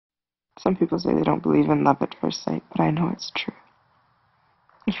Some people say they don't believe in love at first sight, but I know it's true.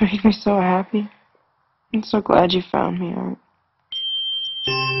 You make me so happy. I'm so glad you found me, Art.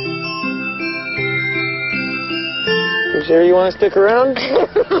 You sure you want to stick around?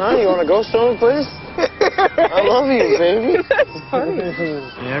 Huh? You want to go someplace? I love you, baby. That's funny.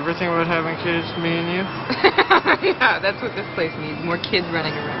 You ever think about having kids, me and you? Yeah, that's what this place needs. More kids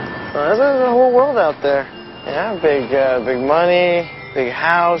running around. There's a whole world out there. Yeah, big money, big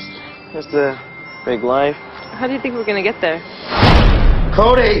house, just a big life. How do you think we're gonna get there?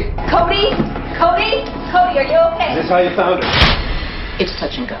 Cody! Cody? Cody? Cody, are you okay? Is this how you found her? It's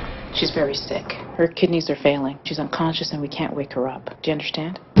touch and go. She's very sick. Her kidneys are failing. She's unconscious and we can't wake her up. Do you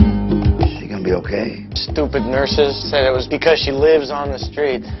understand? Is she gonna be okay? Stupid nurses said it was because she lives on the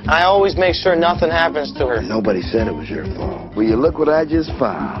street. I always make sure nothing happens to her. Nobody said it was your fault. Well, you look what I just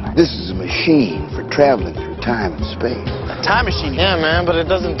found. This is a machine for traveling through time and space. A time machine? Yeah, man, but it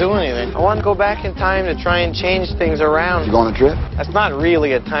doesn't do anything. I want to go back in time to try and change things around. You go on a trip? That's not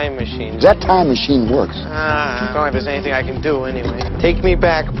really a time machine. That time machine works. I don't know if there's anything I can do anyway. Take me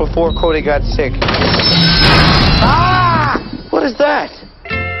back before Cody got sick. Ah! What is that?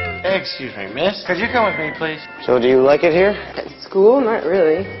 Excuse me, miss. Could you come with me, please? So do you like it here? At school? Not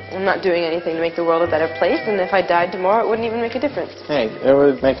really. I'm not doing anything to make the world a better place, and if I died tomorrow, it wouldn't even make a difference. Hey, it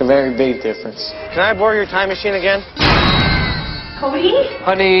would make a very big difference. Can I borrow your time machine again? Cody?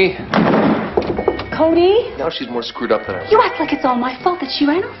 Honey. Cody? Now she's more screwed up than ever. You act like it's all my fault that she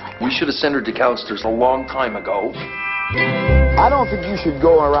ran off like that. We should have sent her to counselors a long time ago. I don't think you should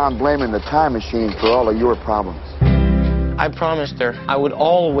go around blaming the time machine for all of your problems. I promised her I would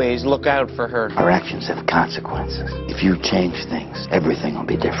always look out for her. Our actions have consequences. If you change things, everything will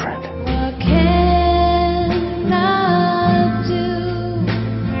be different. What can I do?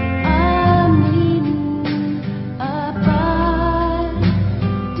 I'm leaning apart.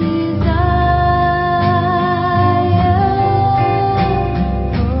 Desire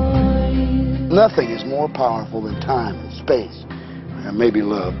for you. Nothing is more powerful than time and space. Maybe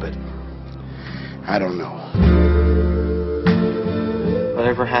love, but I don't know.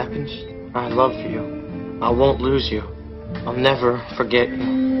 Whatever happens, I love you. I won't lose you. I'll never forget you.